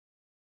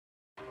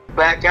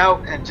back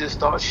out and just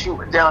start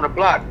shooting down the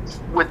block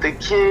with the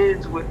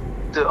kids, with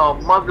the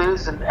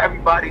mothers and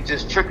everybody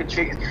just trick or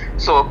treating.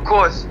 So of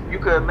course you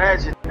could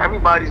imagine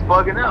everybody's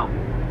bugging out.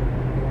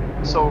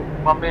 So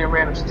my man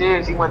ran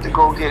upstairs. He went to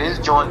go get his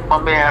joint. My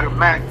man had a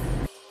Mac.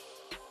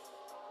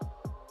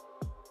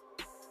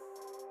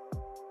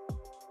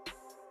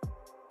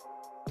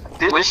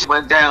 This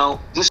went down.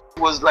 This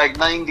was like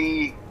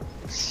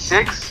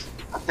 96.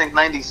 I think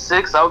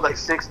 96. I was like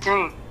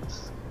 16.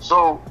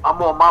 So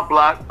I'm on my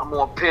block. I'm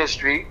on Pier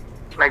Street,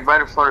 like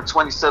right in front of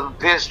 27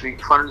 Pier Street, in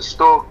front of the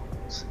store.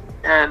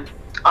 And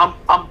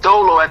I'm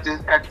dolo at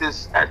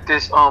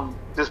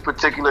this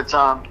particular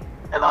time,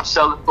 and I'm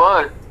selling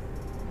bud.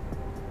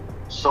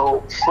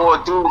 So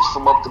 4 dudes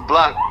from up the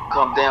block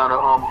come down to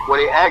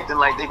where they acting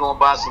like they gonna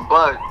buy some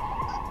bud.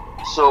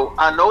 So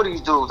I know these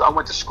dudes. I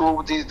went to school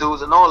with these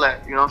dudes and all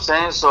that. You know what I'm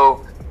saying?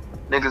 So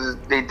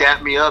niggas, they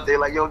dap me up. They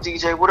like, yo,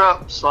 DJ, what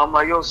up? So I'm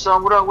like, yo,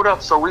 son, what up, what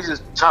up? So we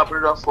just chopping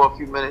it up for a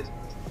few minutes.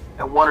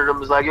 And one of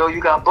them is like, yo,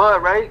 you got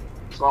bud, right?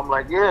 So I'm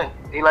like, yeah.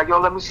 He like, yo,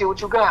 let me see what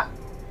you got.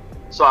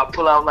 So I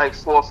pull out like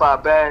 4 or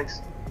 5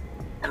 bags,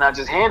 and I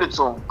just hand it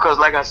to him. Cause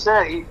like I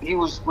said, we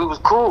was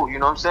cool. You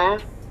know what I'm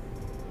saying?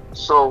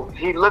 So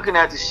he looking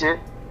at the shit,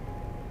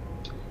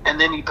 and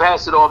then he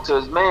passed it off to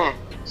his man.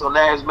 So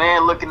now his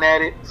man looking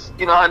at it.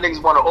 You know how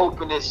niggas want to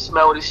open it,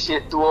 smell the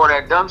shit, do all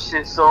that dumb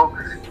shit. So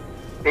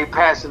they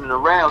passing it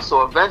around.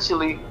 So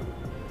eventually,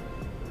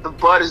 the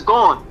bud is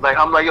gone. Like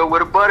I'm like, yo, where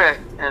the bud at?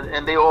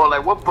 And they all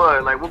like, what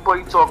bud? Like, what bud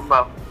you talking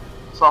about?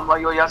 So I'm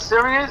like, yo, y'all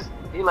serious?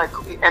 He like,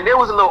 and they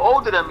was a little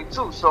older than me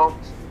too. So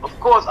of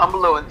course I'm a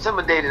little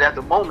intimidated at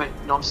the moment.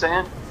 You know what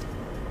I'm saying?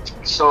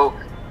 So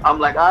I'm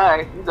like, all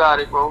right, you got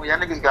it, bro. Y'all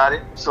niggas got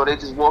it. So they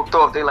just walked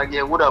off. They like,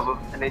 yeah, whatever.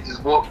 And they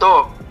just walked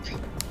off.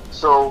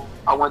 So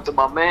I went to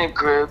my man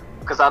crib,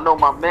 because I know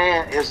my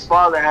man, his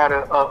father had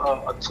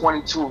a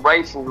 22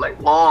 rifle, like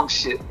long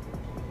shit.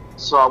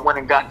 So I went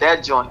and got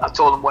that joint. I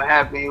told him what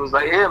happened. He was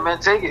like, yeah, man,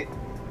 take it.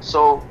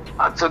 So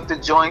I took the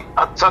joint.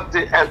 I tucked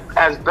it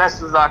as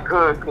best as I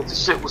could because the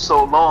shit was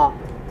so long.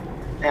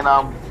 And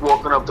I'm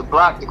walking up the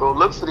block to go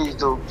look for these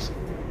dudes.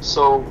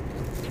 So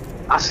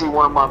I see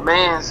one of my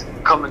mans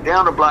coming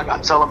down the block. I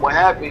tell him what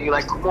happened. He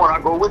like, come on,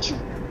 I'll go with you.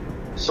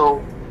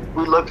 So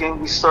we looking,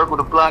 we circle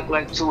the block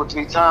like 2 or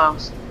 3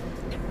 times.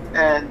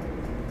 And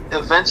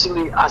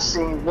eventually I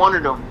seen one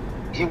of them.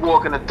 He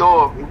walking his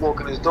dog.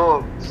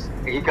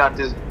 And he got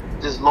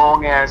this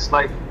long ass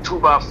like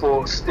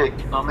 2x4 stick.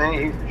 You know what I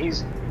mean?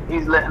 He's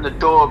letting the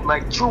dog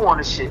like chew on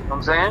the shit. You know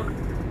what I'm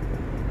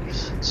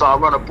saying? So I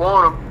run up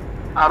on him.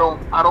 I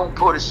don't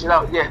pull the shit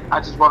out yet. I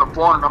just run up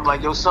on him. I'm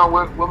like, yo, son,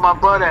 where my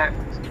butt at?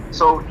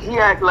 So he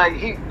act like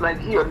he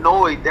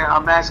annoyed that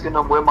I'm asking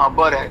him where my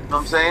butt at. You know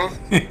what I'm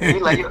saying? He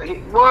like, yo,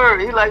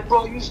 he like,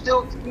 bro, you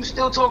still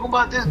talking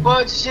about this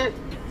bud shit?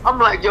 I'm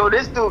like, yo,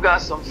 this dude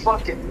got some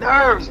fucking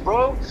nerves,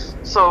 bro.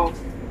 So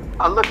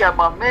I look at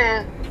my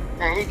man,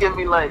 and he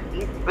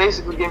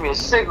basically give me a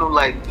signal,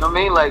 like, you know what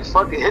I mean? Like,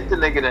 fucking hit the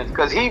nigga then.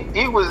 Because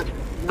he was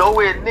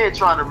nowhere near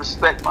trying to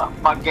respect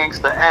my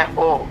gangster at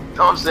all. You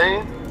know what I'm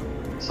saying?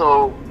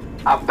 So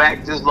I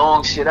backed this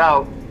long shit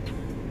out.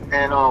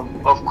 And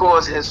of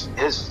course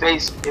his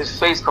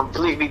face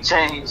completely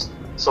changed.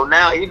 So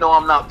now he know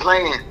I'm not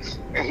playing.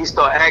 And he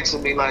start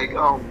asking me like,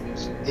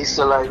 he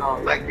said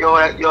like, yo,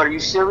 are you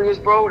serious,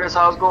 bro? That's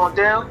how it's going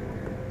down?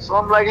 So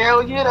I'm like,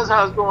 hell yeah, that's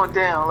how it's going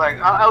down. Like,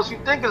 how else you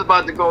think it's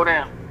about to go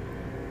down?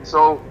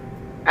 So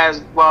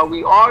while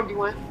we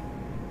arguing,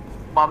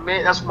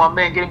 that's when my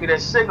man gave me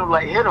that signal,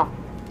 like, hit him.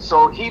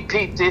 So he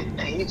peeped it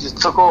and he just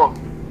took off.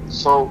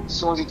 So as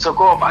soon as he took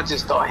off, I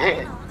just started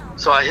hitting.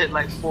 So I hit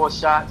like 4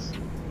 shots.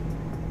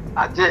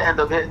 I did end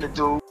up hitting the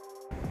dude.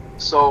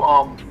 So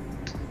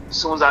as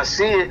soon as I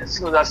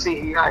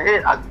see he got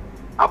hit,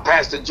 I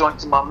pass the joint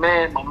to my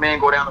man. My man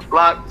go down the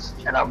block,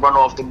 and I run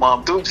off to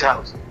Mom Duke's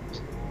house.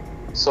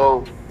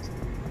 So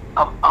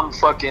I'm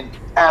fucking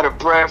out of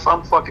breath.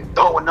 I'm fucking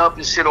throwing up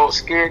and shit, all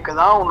scared, because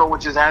I don't know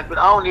what just happened.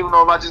 I don't even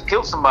know if I just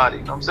killed somebody.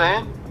 You know what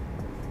I'm saying?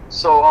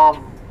 So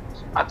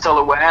I tell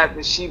her what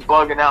happened. She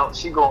bugging out.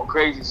 She going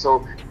crazy.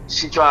 So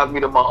she drives me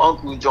to my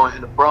uncle's joint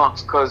in the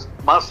Bronx, because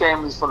my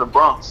family's from the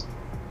Bronx.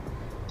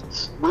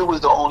 We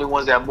was the only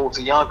ones that moved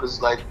to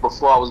Yonkers. Like,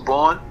 before I was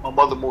born, my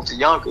mother moved to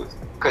Yonkers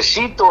because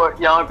she thought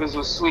Yonkers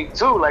was sweet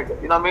too, like,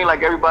 you know what I mean,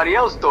 like everybody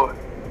else thought.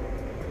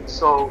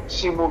 So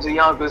she moved to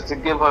Yonkers to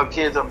give her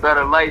kids a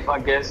better life, I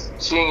guess.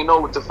 She didn't know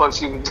what the fuck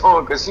she was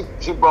doing, because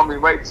she brought me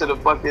right to the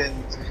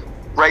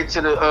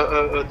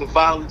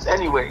violence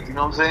anyway, you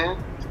know what I'm saying?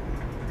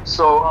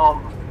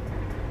 So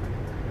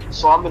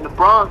so I'm in the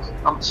Bronx.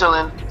 I'm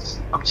chilling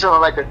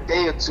like a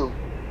day or 2.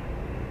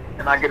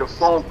 And I get a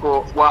phone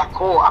call. Well, I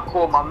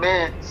called my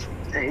man,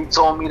 and he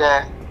told me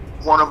that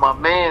one of my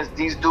mans,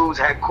 these dudes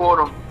had caught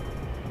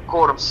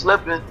him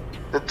slipping.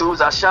 The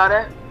dudes I shot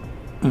at,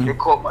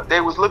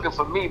 they was looking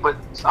for me, but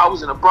I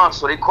was in the Bronx,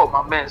 so they caught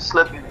my man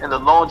slipping in the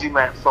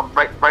laundromat from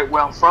right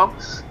where I'm from,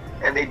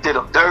 and they did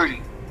him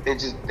dirty. They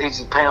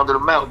just pounded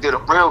him out, did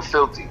him real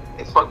filthy.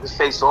 They fucked his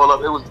face all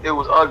up. It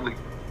was ugly.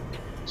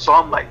 So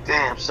I'm like,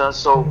 damn, son.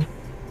 So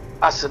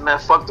I said, man,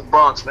 fuck the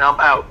Bronx, man, I'm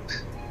out.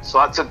 So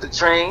I took the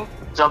train,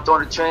 jumped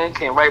on the train,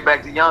 came right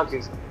back to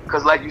Yonkers.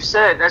 Cause like you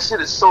said, that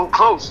shit is so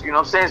close. You know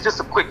what I'm saying? It's just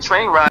a quick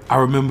train ride. I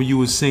remember you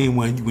was saying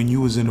when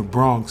you was in the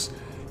Bronx,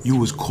 you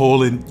was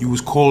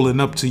calling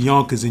up to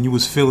Yonkers and you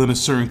was feeling a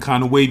certain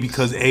kind of way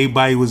because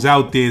everybody was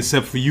out there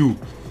except for you.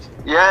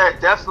 Yeah,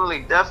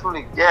 definitely.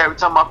 Yeah, every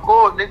time I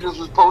called, niggas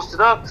was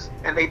posted up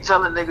and they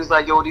telling niggas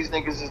like, yo, these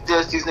niggas is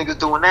this, these niggas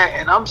doing that.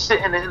 And I'm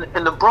sitting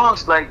in the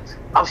Bronx like,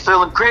 I'm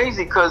feeling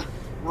crazy because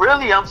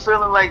really I'm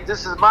feeling like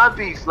this is my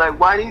beef. Like,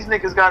 why these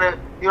niggas gotta,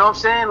 you know what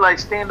I'm saying? Like,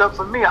 stand up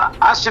for me.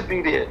 I should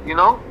be there, you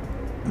know?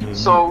 Mm-hmm.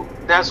 So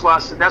that's when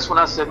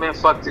I said, man,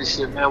 fuck this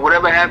shit, man.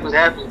 Whatever happens,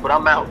 happens, but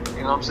I'm out.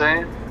 You know what I'm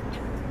saying?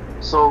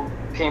 So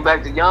came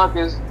back to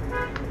Yonkers,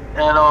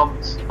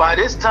 and by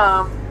this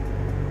time,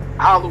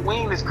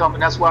 Halloween is coming.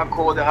 That's why I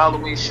call it the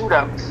Halloween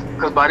shootout,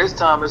 because by this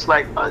time it's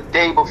like a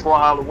day before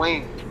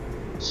Halloween.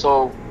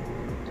 So,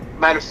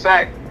 matter of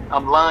fact,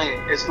 I'm lying.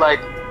 It's like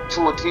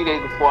 2 or 3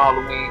 days before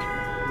Halloween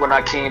when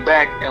I came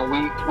back, and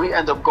we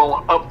end up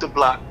going up the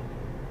block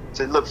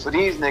to look for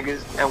these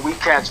niggas, and we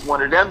catch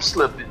one of them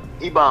slipping.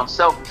 He by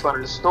himself in front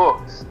of the store.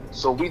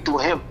 So we do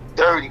him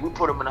dirty. We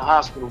put him in the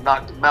hospital,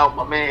 knocked him out.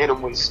 My man hit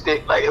him with a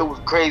stick. Like, it was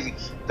crazy.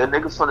 The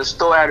nigga from the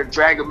store had to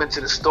drag him into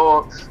the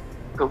store.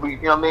 Cause we,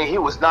 you know what I mean? He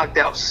was knocked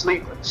out,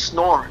 sleeping,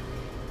 snoring.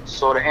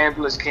 So the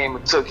ambulance came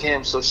and took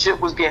him. So shit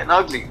was getting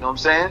ugly, you know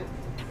what I'm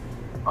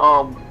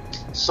saying?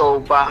 So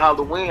by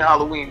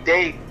Halloween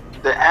day,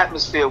 the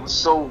atmosphere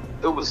was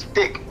it was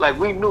thick. Like,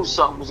 we knew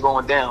something was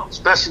going down,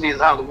 especially as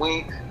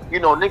Halloween. You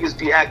know, niggas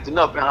be acting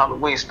up in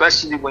Halloween,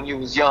 especially when you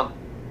was young.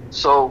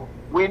 So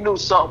we knew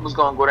something was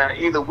gonna go down.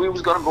 Either we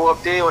was gonna go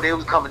up there or they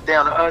was coming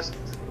down to us.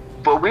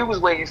 But we was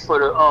waiting for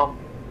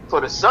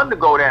the sun to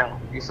go down.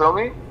 You feel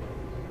me?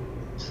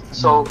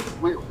 So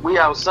we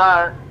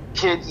outside,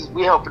 kids,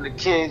 we helping the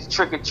kids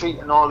trick or treat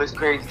and all this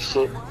crazy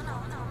shit.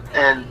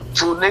 And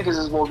 2 niggas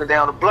is walking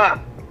down the block.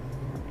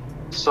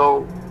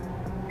 So,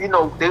 you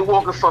know, they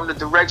walking from the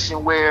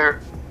direction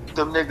where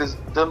them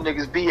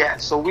niggas be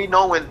at. So we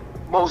knowing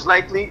most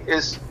likely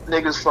it's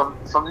niggas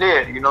from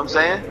there, you know what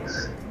I'm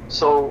saying?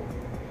 So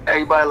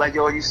everybody like,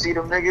 yo, you see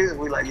them niggas?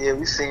 We like, yeah,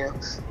 we see them.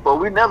 But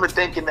we never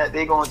thinking that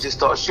they gonna just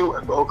start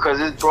shooting, bro, cause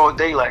it's broad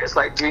daylight. It's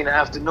like 3 in the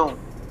afternoon,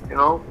 you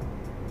know?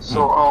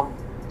 So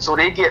so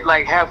they get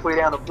like halfway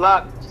down the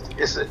block.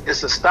 It's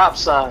a stop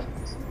sign,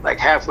 like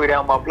halfway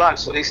down my block.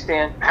 So they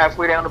stand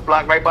halfway down the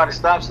block, right by the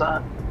stop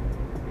sign.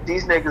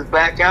 These niggas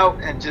back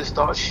out and just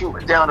start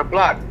shooting down the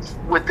block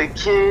with the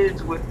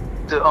kids, with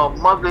the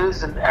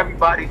mothers and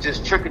everybody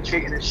just trick or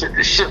treating and shit.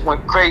 The shit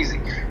went crazy.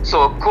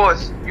 So of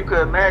course you could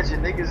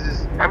imagine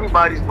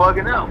everybody's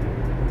bugging out.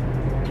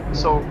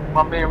 So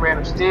my man ran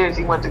upstairs.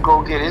 He went to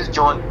go get his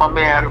joint. My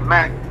man had a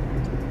Mac.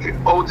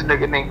 An older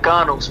nigga named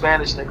Gano,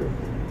 Spanish nigga.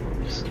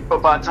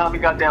 But by the time he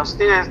got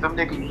downstairs, them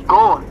niggas was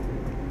gone.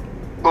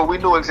 But we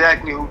knew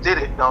exactly who did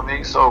it, you know what I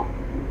mean?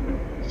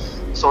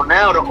 So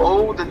now the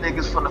older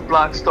niggas from the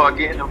block start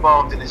getting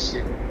involved in this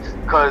shit.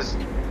 Cause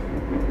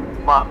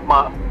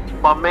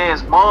my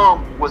man's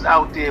mom was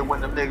out there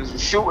when them niggas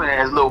was shooting at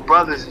his little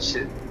brothers and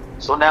shit.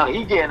 So now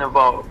he getting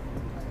involved.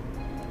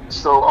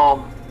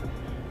 So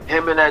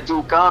him and that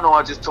dude Gano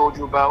I just told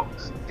you about,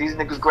 these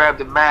niggas grabbed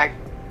the Mac,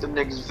 them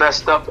niggas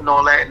vest up and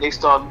all that,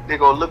 and they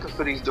go looking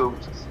for these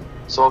dudes.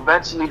 So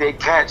eventually they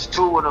catch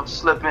 2 of them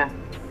slipping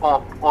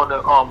on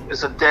the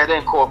it's a dead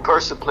end called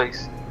Purser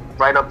Place,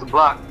 right up the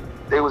block.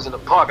 They was in the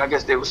park. I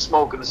guess they was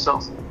smoking or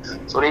something.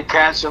 So they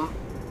catch him.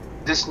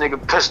 This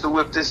nigga pistol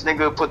whipped this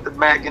nigga, put the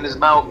Mac in his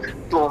mouth,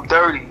 do him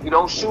dirty. He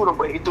don't shoot him,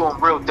 but he do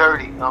him real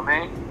dirty. You know what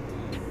I mean?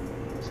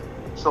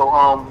 So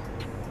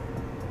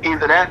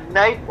either that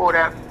night or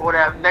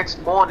that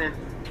next morning,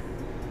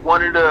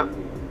 one of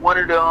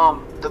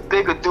the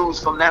bigger dudes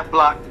from that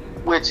block,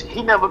 which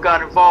he never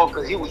got involved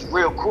because he was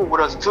real cool with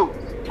us too,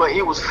 but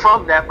he was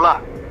from that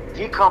block.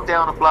 He come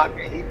down the block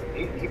and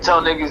he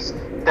tell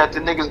niggas that the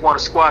niggas want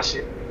to squash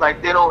it.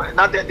 Like, they don't,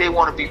 not that they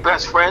want to be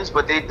best friends,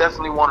 but they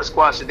definitely want to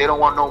squash it. They don't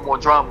want no more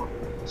drama.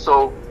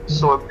 So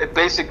it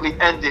basically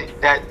ended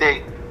that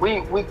day.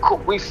 We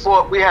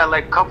fought. We had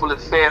like a couple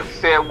of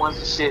fair ones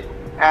and shit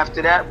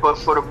after that, but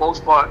for the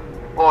most part,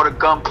 all the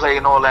gunplay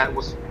and all that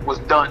was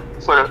done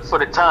for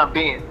the time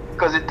being.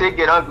 Because it did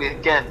get ugly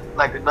again,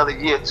 like another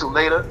year or 2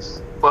 later.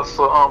 But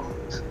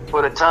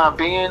for the time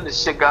being, the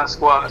shit got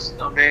squashed. You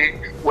know what I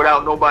mean?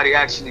 Without nobody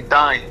actually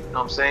dying. You know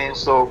what I'm saying?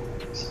 So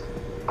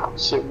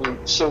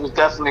shit was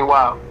definitely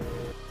wild.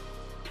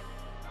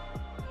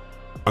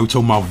 Are you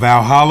talking about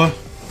Valhalla?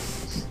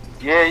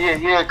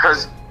 Yeah.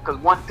 Cause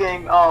one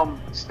thing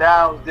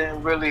Styles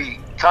didn't really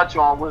touch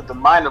on was the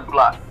minor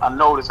block. I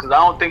noticed, cause I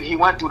don't think he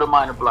went through the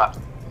minor block.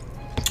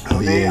 Oh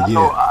yeah,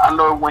 I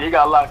know when he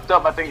got locked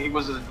up, I think he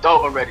was an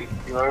adult already.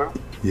 You know?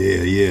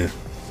 Yeah.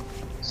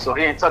 So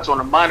he didn't touch on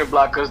the minor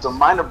block, because the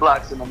minor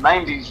blocks in the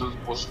 90s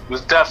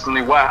was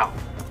definitely wild.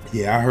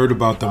 Yeah, I heard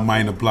about the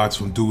minor blocks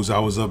from dudes I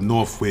was up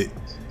north with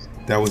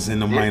that was in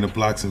the minor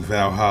blocks in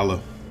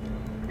Valhalla.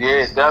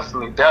 Yeah,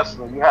 definitely.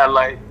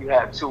 You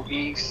had 2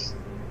 east,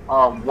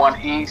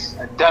 1 east,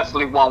 and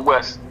definitely 1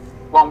 west.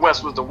 One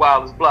West was the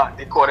wildest block.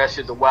 They call that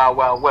shit the Wild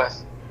Wild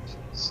West.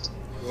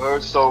 You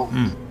heard? So,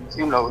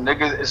 you know,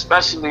 niggas,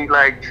 especially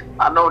like,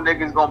 I know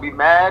niggas gonna be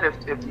mad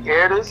if you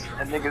hear this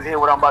and niggas hear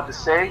what I'm about to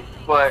say,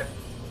 but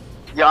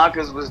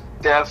Yonkers was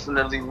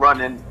definitely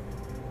running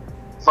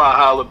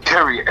Valhalla,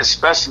 period,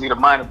 especially the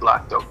minor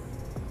block though.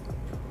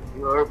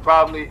 You know,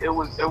 it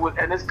was,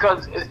 and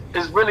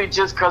it's really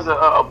just cause of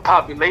a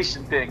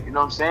population thing. You know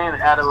what I'm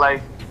saying?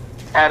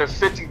 Out of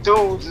 50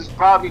 dudes, there's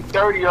probably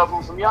 30 of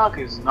them from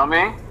Yonkers. You know what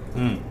I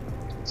mean?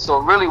 So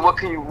really, what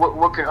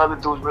can other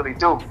dudes really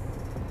do? You know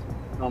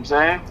what I'm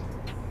saying?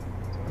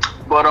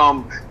 But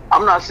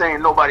I'm not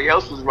saying nobody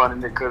else was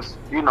running it, cause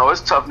you know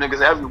it's tough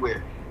niggas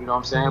everywhere. You know what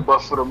I'm saying?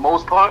 But for the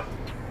most part,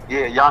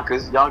 yeah,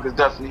 Yonkers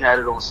definitely had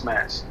it on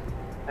smash.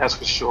 That's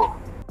for sure.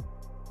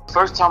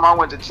 First time I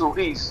went to 2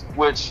 East,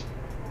 which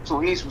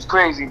 2 East was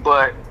crazy,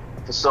 but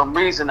for some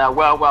reason that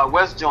Wild Wild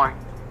West joint,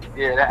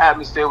 yeah, the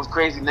atmosphere was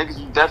crazy. Niggas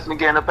was definitely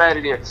getting up out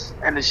of there.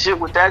 And the shit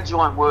with that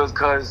joint was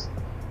cause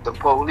the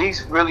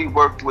police really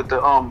worked with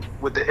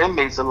the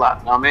inmates a lot.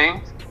 You know what I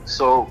mean?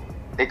 So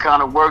they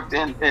kind of worked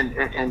in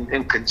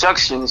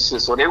conjunction and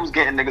shit. So they was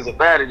getting niggas up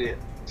out of there.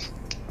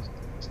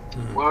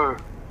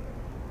 Word.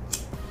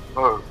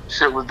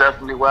 Shit was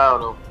definitely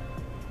wild though.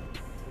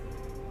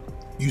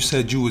 You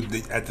said you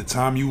would at the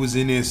time you was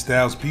in there.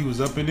 Styles P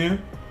was up in there.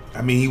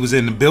 I mean, he was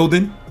in the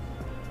building.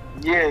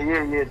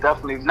 Yeah,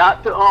 definitely.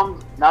 Not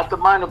the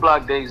minor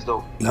block days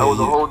though. That was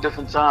a whole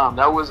different time.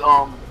 That was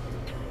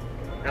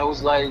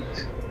like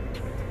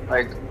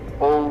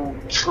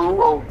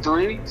 02,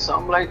 03,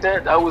 something like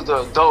that. That was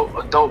the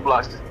adult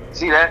blocks.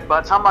 See that?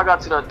 By the time I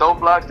got to the adult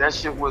blocks, that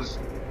shit was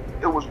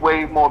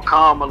way more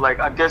calmer. Like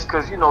I guess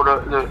because you know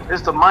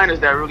it's the minors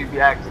that really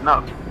be acting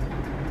up.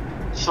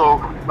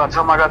 So by the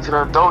time I got to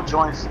the adult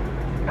joints,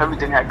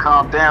 everything had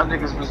calmed down.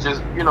 Niggas was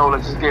just, you know,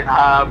 like just getting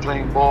high,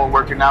 playing ball,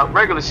 working out,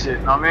 regular shit,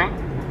 you know what I mean?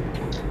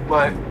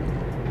 But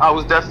I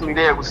was definitely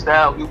there with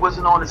Styles. We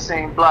wasn't on the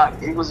same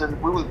block. We was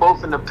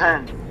both in the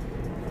pen.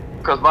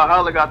 Cause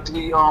Valhalla got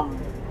three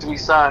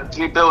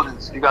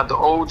buildings. You got the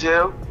old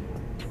jail,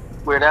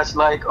 where that's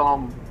like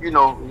you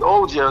know, the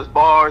old jails,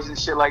 bars and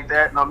shit like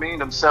that, you know what I mean?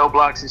 Them cell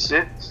blocks and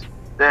shit.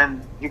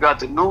 Then you got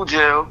the new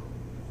jail,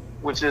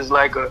 which is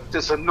like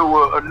just a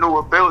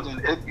newer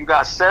building. You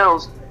got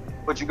cells,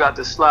 but you got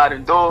the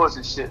sliding doors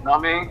and shit, you know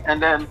what I mean?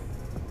 And then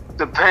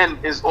the pen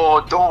is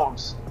all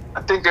dorms.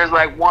 I think there's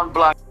like one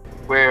block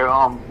where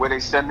they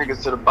send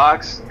niggas to the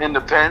box in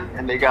the pen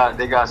and they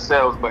got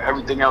cells, but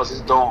everything else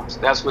is dorms.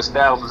 That's where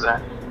Styles was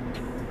at.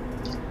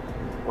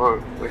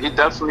 But he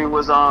definitely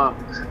was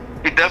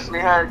he definitely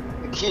had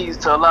the keys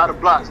to a lot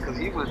of blocks, because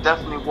he was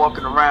definitely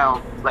walking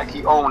around like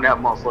he owned that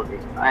motherfucker.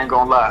 I ain't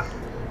gonna lie,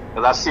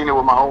 because I seen it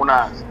with my own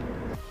eyes.